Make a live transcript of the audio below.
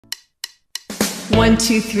1,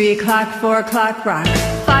 2, 3 o'clock, 4 o'clock, rock.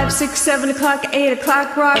 5, 6, 7 o'clock, 8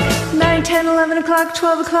 o'clock, rock. 9, 10, 11 o'clock,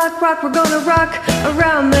 12 o'clock, rock. We're gonna rock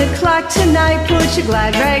around the clock tonight. Put your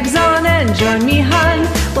glad rags on and join me, hon.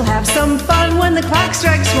 We'll have some fun when the clock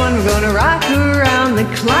strikes 1. We're gonna rock around the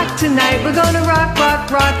clock tonight. We're gonna rock,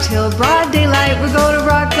 rock, rock till broad daylight. We're gonna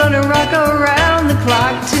rock around the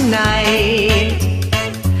clock tonight.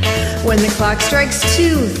 When the clock strikes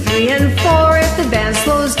 2, 3, and 4, if the band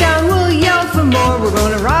slows down, we'll yell for more. We're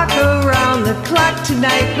gonna rock around the clock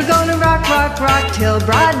tonight. We're gonna rock, rock, rock till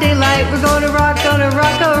broad daylight. We're gonna rock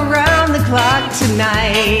around the clock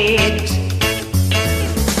tonight.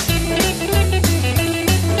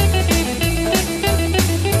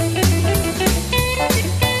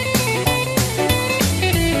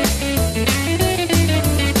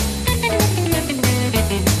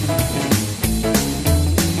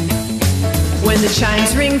 When the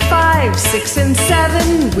chimes ring 5, 6, and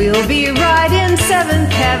 7, we'll be right in 7th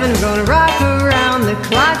heaven. We're gonna rock around the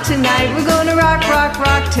clock tonight. We're gonna rock, rock,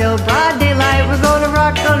 rock till broad daylight. We're gonna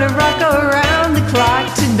rock around the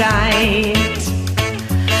clock tonight.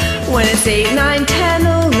 When it's 8, 9, 10,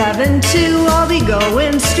 11, 2, I'll be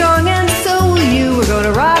going strong and so will you. We're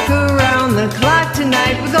gonna rock around the clock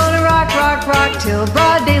tonight. We're gonna rock, rock, rock till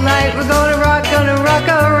broad daylight. We're gonna rock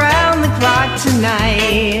around the clock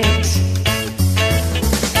tonight.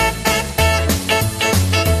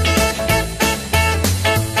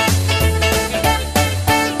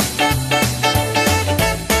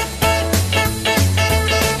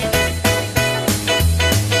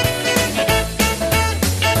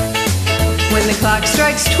 When the clock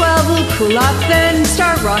strikes 12, we'll cool off then,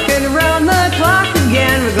 start rocking around the clock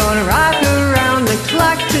again. We're gonna rock around the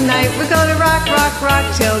clock tonight. We're gonna rock, rock, rock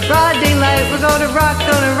till broad daylight. We're gonna rock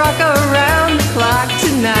around the clock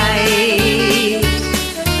tonight.